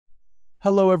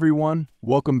Hello everyone,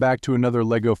 welcome back to another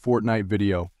LEGO Fortnite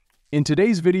video. In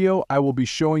today's video, I will be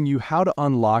showing you how to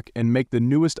unlock and make the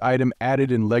newest item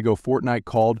added in LEGO Fortnite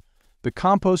called the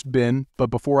Compost Bin,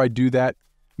 but before I do that,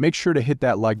 make sure to hit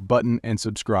that like button and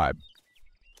subscribe.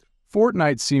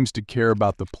 Fortnite seems to care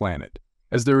about the planet,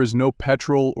 as there is no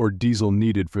petrol or diesel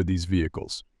needed for these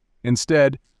vehicles.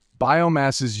 Instead,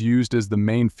 biomass is used as the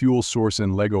main fuel source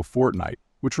in LEGO Fortnite,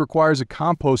 which requires a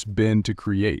compost bin to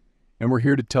create, and we're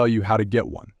here to tell you how to get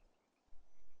one.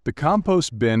 The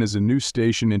Compost Bin is a new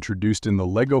station introduced in the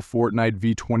LEGO Fortnite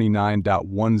v29.10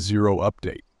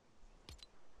 update.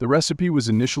 The recipe was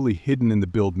initially hidden in the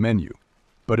build menu,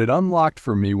 but it unlocked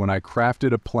for me when I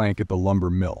crafted a plank at the lumber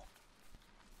mill.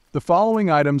 The following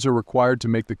items are required to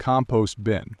make the compost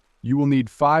bin. You will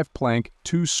need 5 plank,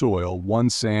 2 soil,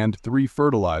 1 sand, 3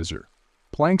 fertilizer.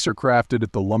 Planks are crafted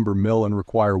at the lumber mill and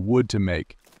require wood to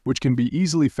make, which can be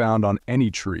easily found on any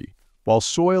tree, while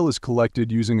soil is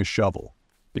collected using a shovel.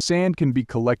 Sand can be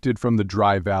collected from the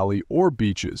dry valley or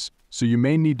beaches, so you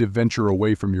may need to venture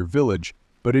away from your village,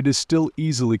 but it is still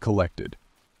easily collected.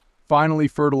 Finally,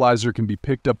 fertilizer can be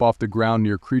picked up off the ground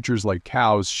near creatures like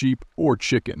cows, sheep, or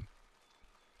chicken.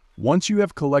 Once you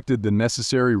have collected the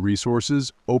necessary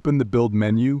resources, open the build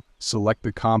menu, select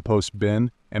the compost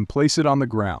bin, and place it on the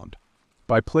ground.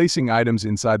 By placing items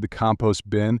inside the compost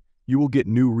bin, you will get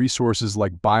new resources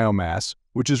like biomass,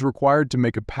 which is required to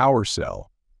make a power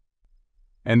cell.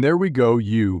 And there we go,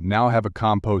 you now have a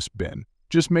compost bin.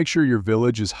 Just make sure your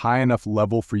village is high enough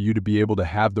level for you to be able to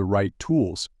have the right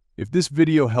tools. If this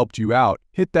video helped you out,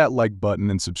 hit that like button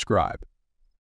and subscribe.